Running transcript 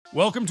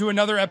Welcome to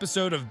another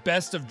episode of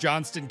Best of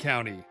Johnston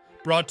County,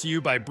 brought to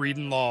you by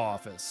Breeden Law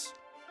Office.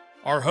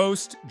 Our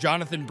host,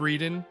 Jonathan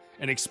Breeden,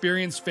 an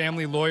experienced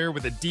family lawyer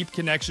with a deep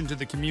connection to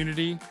the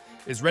community,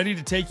 is ready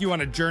to take you on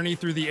a journey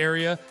through the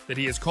area that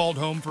he has called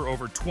home for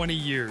over 20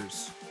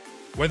 years.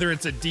 Whether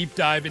it's a deep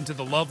dive into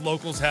the love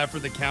locals have for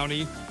the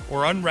county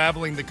or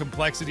unraveling the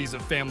complexities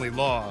of family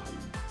law,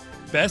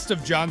 Best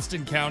of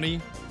Johnston County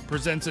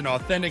presents an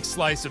authentic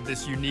slice of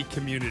this unique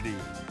community.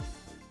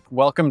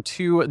 Welcome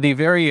to the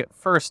very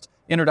first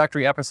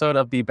introductory episode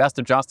of the Best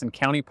of Johnston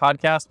County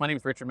podcast. My name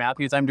is Richard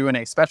Matthews. I'm doing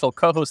a special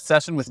co-host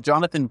session with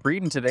Jonathan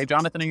Breeden today.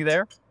 Jonathan, are you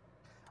there?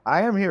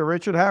 I am here,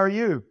 Richard. How are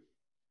you?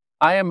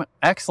 I am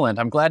excellent.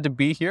 I'm glad to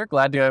be here.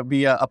 Glad to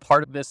be a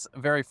part of this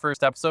very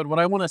first episode. What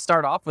I want to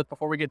start off with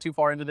before we get too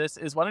far into this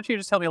is why don't you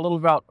just tell me a little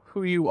about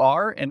who you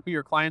are and who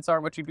your clients are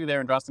and what you do there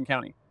in Johnston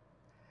County?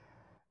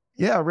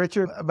 Yeah,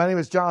 Richard. My name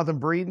is Jonathan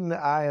Breeden.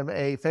 I am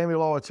a family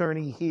law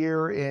attorney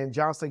here in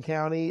Johnston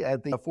County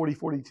at the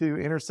 4042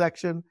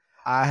 intersection.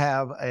 I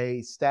have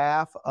a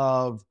staff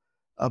of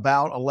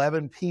about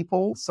 11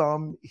 people,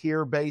 some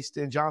here based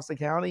in Johnston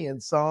County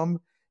and some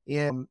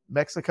in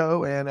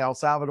Mexico and El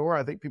Salvador.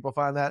 I think people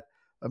find that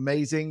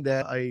amazing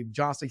that a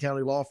Johnston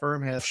County law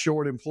firm has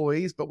short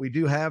employees, but we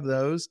do have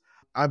those.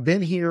 I've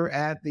been here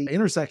at the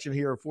intersection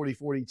here of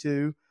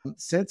 4042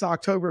 since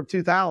October of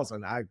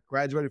 2000. I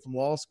graduated from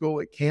law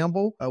school at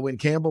Campbell when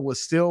Campbell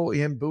was still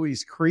in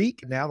Bowie's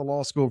Creek. Now the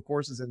law school, of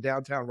course, is in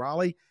downtown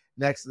Raleigh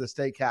next to the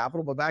state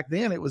capitol. But back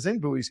then it was in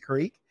Bowie's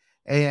Creek.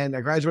 And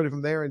I graduated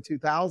from there in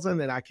 2000.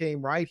 And I came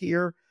right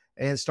here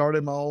and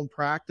started my own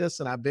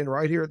practice. And I've been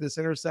right here at this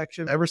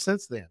intersection ever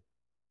since then.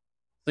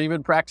 So you've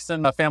been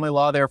practicing family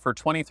law there for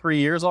 23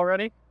 years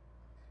already?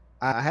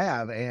 I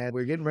have, and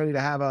we're getting ready to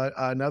have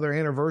another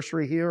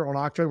anniversary here on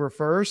October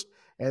 1st,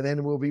 and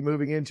then we'll be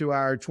moving into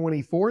our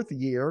 24th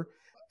year.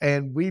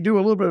 And we do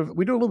a little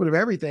bit of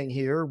everything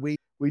here. We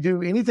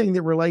do anything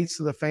that relates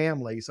to the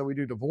family. So we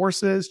do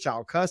divorces,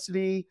 child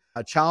custody,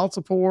 child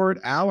support,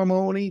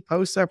 alimony,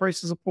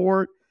 post-separation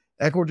support,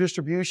 equitable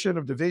distribution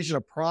of division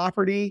of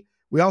property.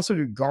 We also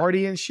do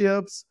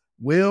guardianships,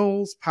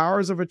 wills,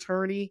 powers of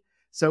attorney.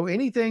 So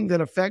anything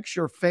that affects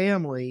your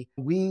family,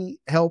 we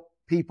help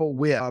people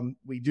with.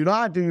 We do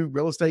not do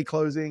real estate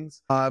closings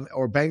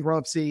or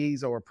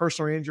bankruptcies or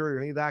personal injury or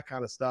any of that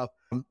kind of stuff,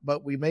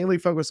 but we mainly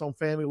focus on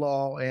family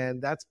law,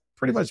 and that's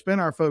pretty much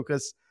been our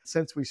focus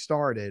since we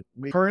started.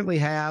 We currently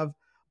have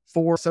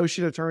 4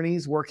 associate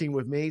attorneys working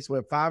with me, so we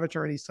have 5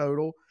 attorneys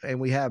total, and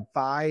we have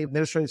 5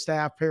 administrative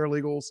staff,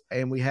 paralegals,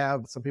 and we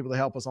have some people to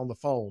help us on the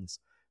phones.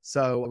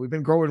 So we've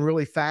been growing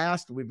really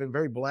fast. We've been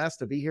very blessed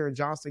to be here in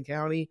Johnston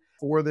County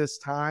for this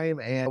time,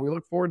 and we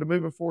look forward to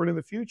moving forward in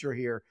the future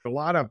here. A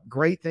lot of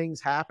great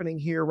things happening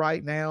here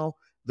right now.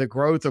 The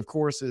growth, of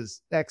course,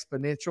 is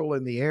exponential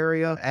in the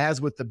area, as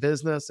with the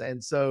business,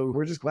 and so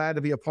we're just glad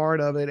to be a part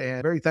of it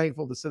and very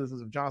thankful to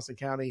citizens of Johnston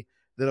County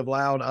that have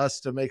allowed us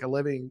to make a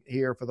living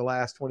here for the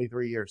last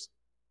 23 years.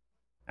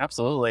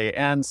 Absolutely.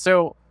 And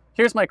so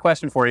here's my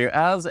question for you.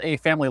 As a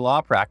family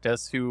law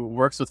practice who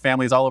works with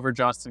families all over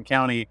Johnston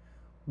County,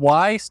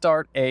 why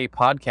start a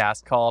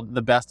podcast called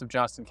The Best of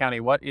Johnston County?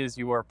 What is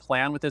your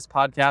plan with this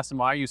podcast and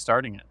why are you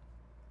starting it?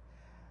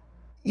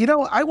 You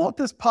know, I want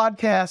this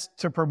podcast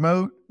to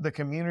promote the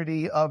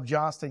community of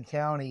Johnston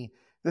County.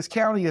 This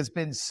county has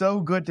been so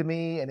good to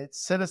me and its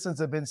citizens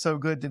have been so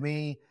good to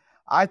me.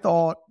 I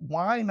thought,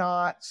 why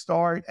not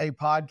start a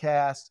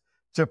podcast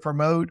to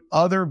promote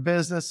other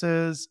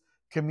businesses,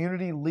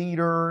 community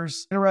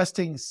leaders,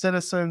 interesting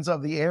citizens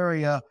of the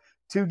area,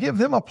 to give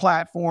them a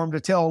platform to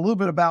tell a little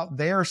bit about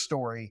their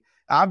story.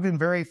 I've been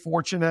very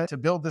fortunate to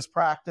build this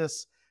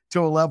practice to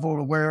a level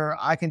to where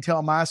I can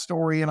tell my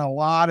story in a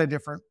lot of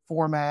different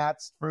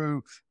formats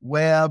through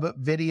web,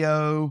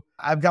 video.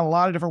 I've got a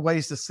lot of different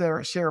ways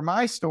to share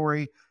my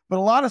story, but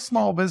a lot of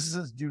small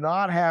businesses do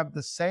not have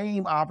the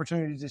same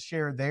opportunity to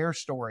share their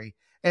story.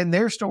 And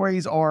their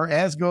stories are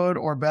as good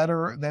or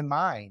better than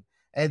mine.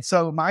 And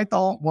so my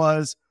thought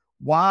was,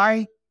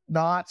 why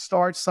not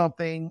start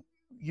something,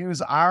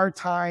 use our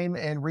time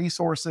and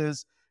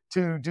resources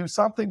to do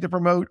something to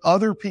promote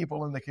other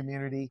people in the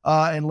community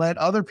and let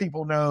other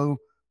people know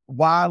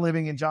why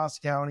living in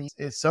Johnston County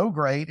is so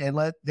great, and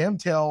let them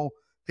tell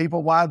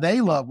people why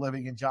they love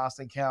living in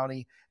Johnston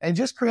County, and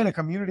just create a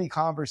community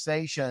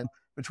conversation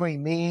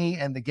between me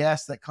and the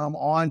guests that come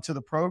on to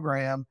the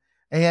program,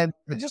 and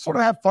just sort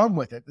of have fun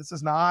with it. This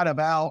is not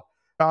about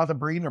Jonathan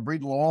Breeden or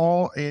Breeden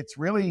Law. It's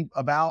really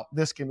about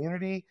this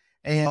community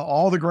and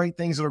all the great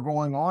things that are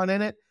going on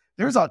in it.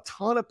 There's a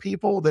ton of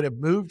people that have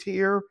moved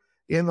here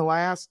in the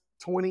last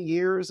 20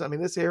 years. I mean,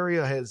 this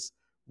area has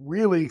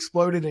really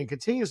exploded and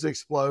continues to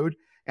explode.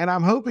 And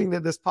I'm hoping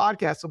that this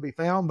podcast will be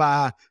found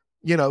by,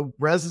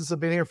 residents that have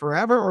been here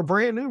forever or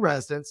brand new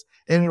residents.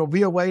 And it'll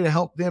be a way to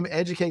help them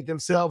educate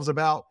themselves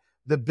about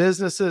the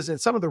businesses and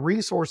some of the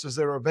resources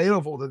that are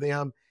available to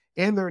them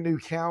in their new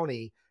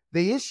county.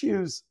 The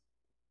issues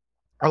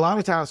a lot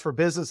of times for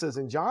businesses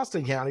in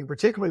Johnston County,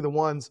 particularly the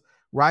ones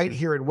right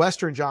here in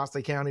Western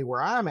Johnston County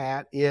where I'm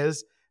at,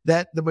 is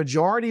that the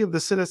majority of the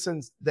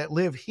citizens that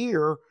live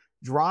here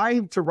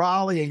drive to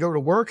Raleigh and go to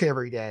work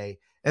every day.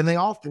 And they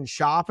often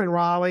shop in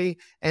Raleigh,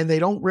 and they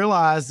don't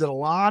realize that a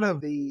lot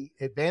of the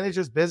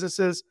advantages,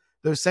 businesses,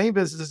 those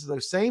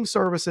same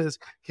services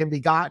can be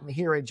gotten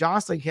here in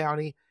Johnston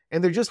County,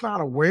 and they're just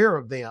not aware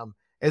of them.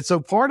 And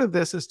so part of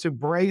this is to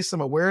raise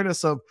some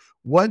awareness of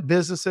what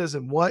businesses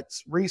and what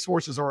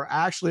resources are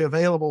actually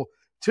available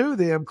to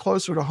them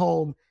closer to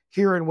home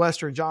here in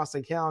Western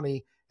Johnston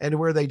County, and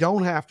where they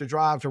don't have to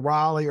drive to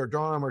Raleigh or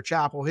Durham or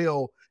Chapel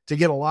Hill to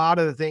get a lot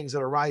of the things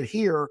that are right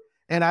here.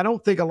 And I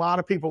don't think a lot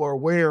of people are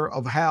aware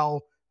of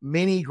how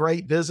many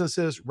great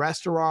businesses,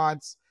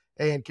 restaurants,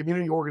 and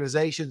community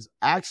organizations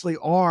actually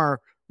are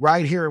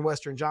right here in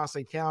Western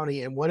Johnston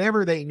County. And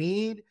whatever they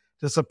need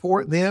to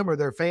support them or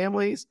their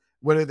families,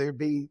 whether there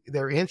be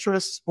their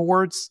interests,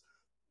 sports,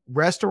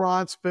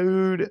 restaurants,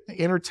 food,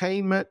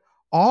 entertainment,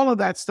 all of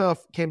that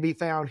stuff can be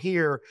found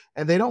here,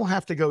 and they don't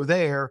have to go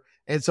there.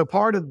 And so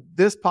part of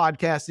this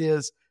podcast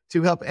is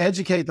to help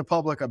educate the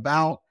public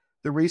about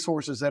the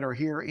resources that are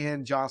here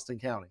in Johnston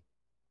County.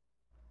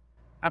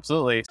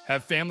 Absolutely.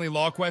 Have family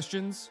law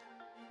questions?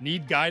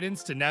 Need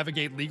guidance to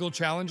navigate legal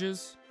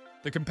challenges?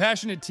 The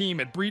compassionate team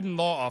at Breeden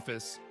Law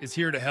Office is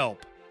here to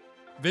help.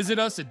 Visit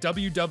us at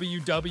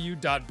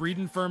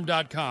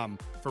www.breedenfirm.com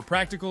for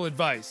practical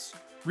advice,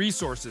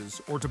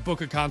 resources, or to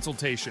book a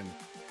consultation.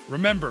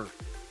 Remember,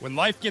 when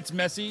life gets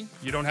messy,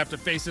 you don't have to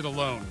face it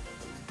alone.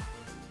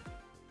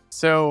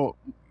 So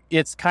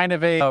it's kind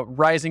of a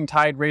rising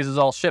tide raises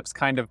all ships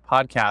kind of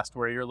podcast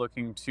where you're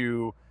looking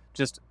to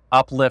just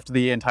uplift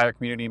the entire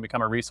community and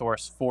become a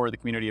resource for the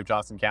community of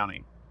Johnston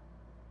County.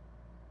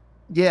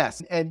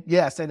 Yes. And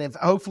if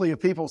hopefully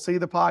if people see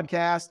the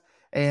podcast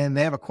and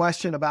they have a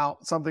question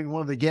about something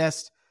one of the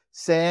guests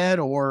said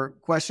or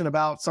question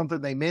about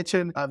something they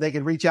mentioned, they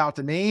can reach out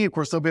to me. Of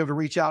course, they'll be able to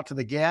reach out to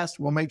the guest.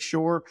 We'll make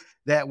sure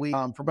that we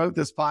promote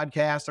this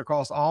podcast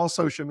across all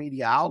social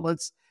media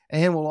outlets,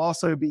 and we'll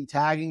also be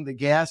tagging the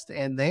guest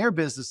and their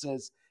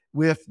businesses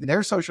with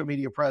their social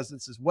media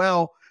presence as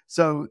well,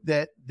 so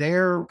that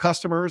their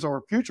customers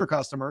or future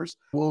customers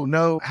will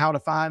know how to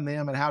find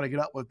them and how to get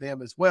up with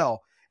them as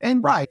well.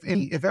 And right,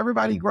 if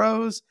everybody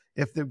grows,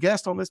 if the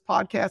guest on this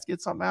podcast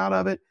gets something out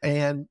of it,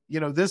 and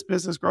this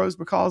business grows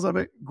because of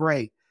it,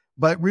 great.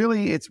 But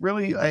really, it's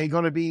really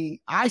going to be,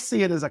 I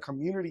see it as a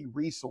community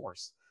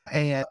resource,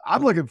 and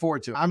I'm looking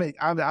forward to it. I mean,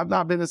 I've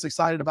not been this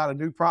excited about a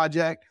new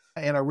project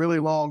in a really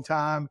long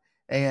time,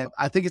 and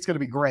I think it's going to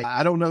be great.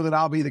 I don't know that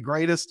I'll be the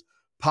greatest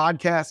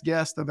podcast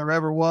guest that there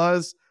ever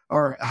was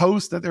or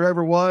host that there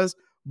ever was,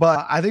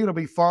 but I think it'll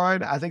be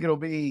fun. I think it'll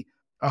be,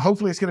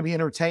 hopefully it's going to be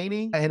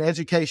entertaining and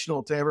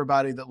educational to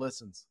everybody that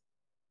listens.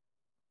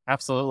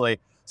 Absolutely.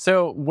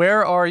 So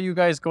where are you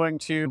guys where are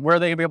they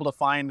going to be able to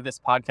find this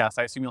podcast?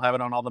 I assume you'll have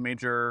it on all the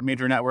major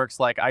networks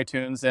like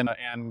iTunes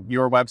and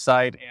your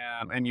website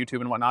and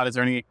YouTube and whatnot. Is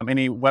there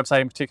any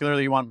website in particular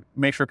that you want to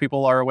make sure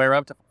people are aware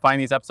of to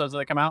find these episodes as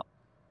they come out?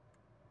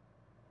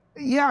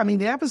 Yeah, I mean,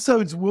 the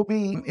episodes will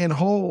be in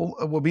whole,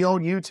 will be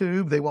on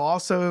YouTube. They will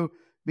also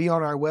be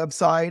on our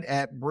website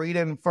at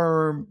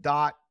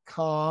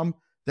breedenfirm.com.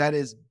 That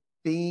is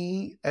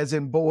B as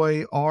in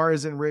boy, R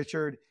as in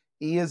Richard,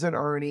 E as in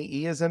Ernie,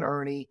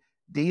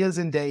 D as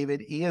in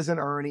David, E as in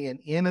Ernie, and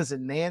N as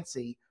in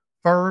Nancy,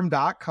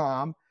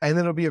 firm.com. And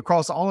then it'll be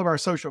across all of our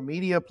social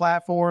media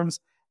platforms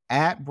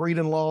at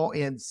Breeden Law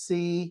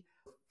NC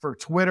for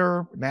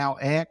Twitter, now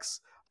X,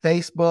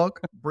 Facebook,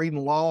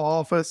 Breeden Law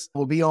Office.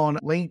 Will be on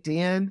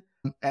LinkedIn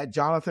at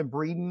Jonathan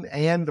Breeden,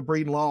 and the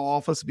Breeden Law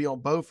Office will be on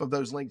both of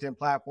those LinkedIn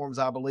platforms,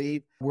 I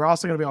believe. We're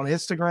also going to be on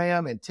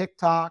Instagram and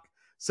TikTok.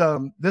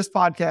 So this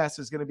podcast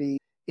is going to be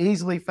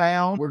easily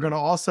found. We're going to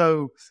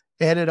also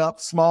edit up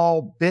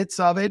small bits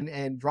of it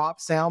and drop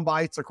sound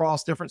bites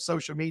across different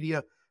social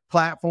media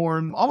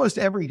platforms almost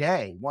every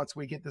day once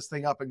we get this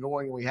thing up and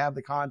going and we have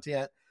the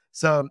content.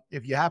 So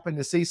if you happen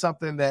to see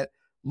something that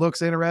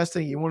looks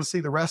interesting, you want to see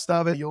the rest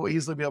of it, you'll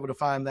easily be able to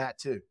find that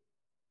too.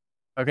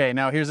 Okay,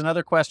 now here's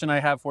another question I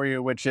have for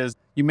you, which is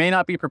you may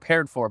not be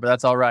prepared for, but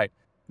that's all right.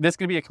 This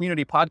could be a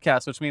community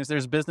podcast, which means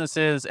there's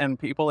businesses and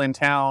people in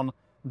town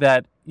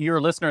that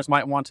your listeners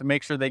might want to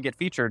make sure they get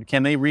featured.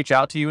 Can they reach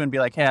out to you and be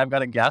like, hey, I've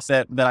got a guest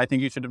that I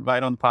think you should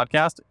invite on the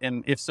podcast?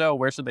 And if so,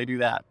 where should they do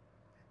that?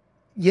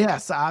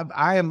 Yes,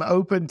 I am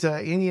open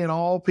to any and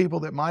all people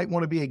that might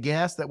want to be a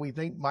guest that we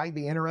think might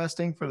be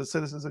interesting for the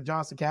citizens of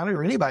Johnston County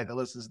or anybody that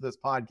listens to this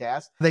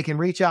podcast. They can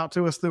reach out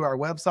to us through our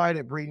website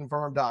at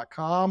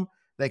breedenfirm.com.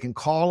 They can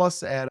call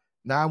us at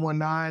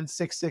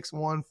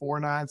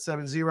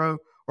 919-661-4970,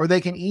 or they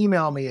can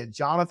email me at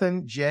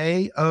Jonathan,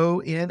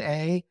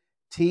 Jonathan,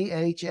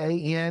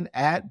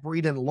 at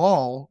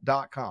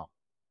breedenlaw.com.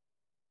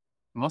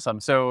 Awesome.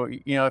 So,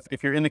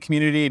 if you're in the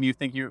community and you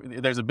think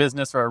there's a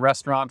business or a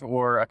restaurant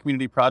or a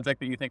community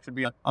project that you think should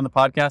be on the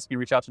podcast, you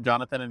reach out to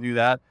Jonathan and do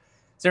that.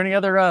 Is there any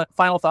other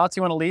final thoughts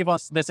you want to leave on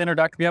this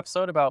introductory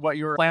episode about what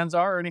your plans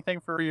are or anything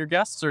for your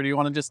guests? Or do you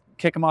want to just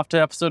kick them off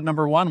to episode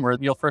number 1 where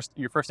your first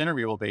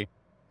interview will be?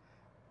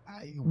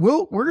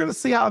 we're going to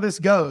see how this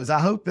goes. I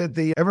hope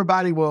that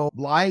everybody will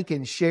like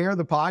and share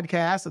the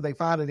podcast, that they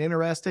find it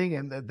interesting,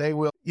 and that they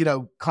will,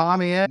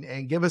 comment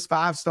and give us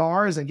 5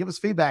 stars and give us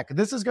feedback.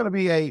 This is going to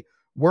be a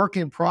work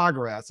in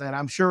progress. And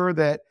I'm sure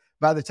that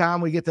by the time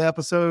we get to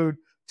episode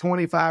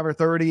 25 or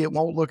 30, it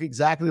won't look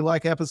exactly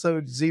like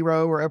episode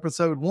 0 or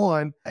episode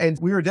 1. And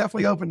we are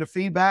definitely open to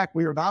feedback.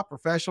 We are not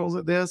professionals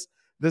at this.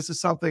 This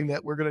is something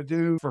that we're going to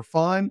do for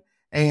fun.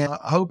 And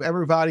I hope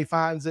everybody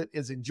finds it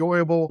as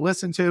enjoyable,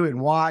 listen to and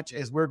watch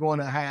as we're going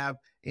to have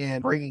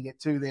in bringing it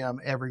to them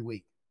every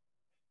week.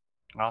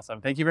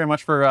 Awesome. Thank you very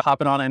much for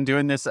hopping on and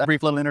doing this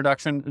brief little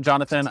introduction,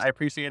 Jonathan. I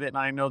appreciate it. And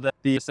I know that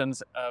the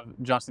citizens of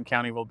Johnston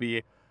County will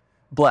be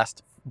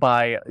blessed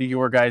by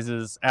your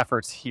guys'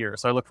 efforts here.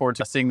 So I look forward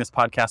to seeing this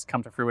podcast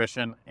come to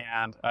fruition.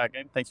 And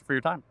again, thank you for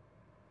your time.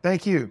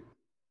 Thank you.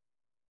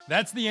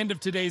 That's the end of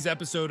today's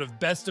episode of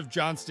Best of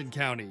Johnston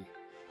County,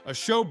 a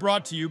show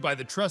brought to you by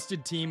the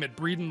trusted team at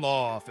Breeden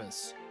Law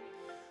Office.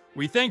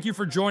 We thank you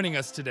for joining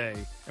us today,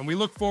 and we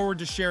look forward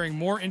to sharing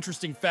more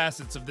interesting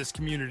facets of this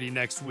community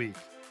next week.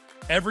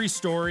 Every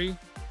story,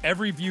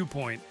 every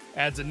viewpoint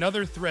adds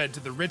another thread to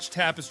the rich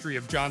tapestry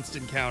of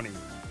Johnston County.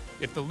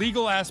 If the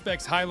legal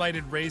aspects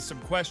highlighted raise some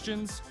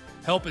questions,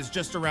 help is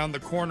just around the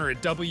corner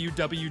at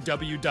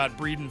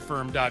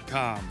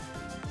www.breedenfirm.com.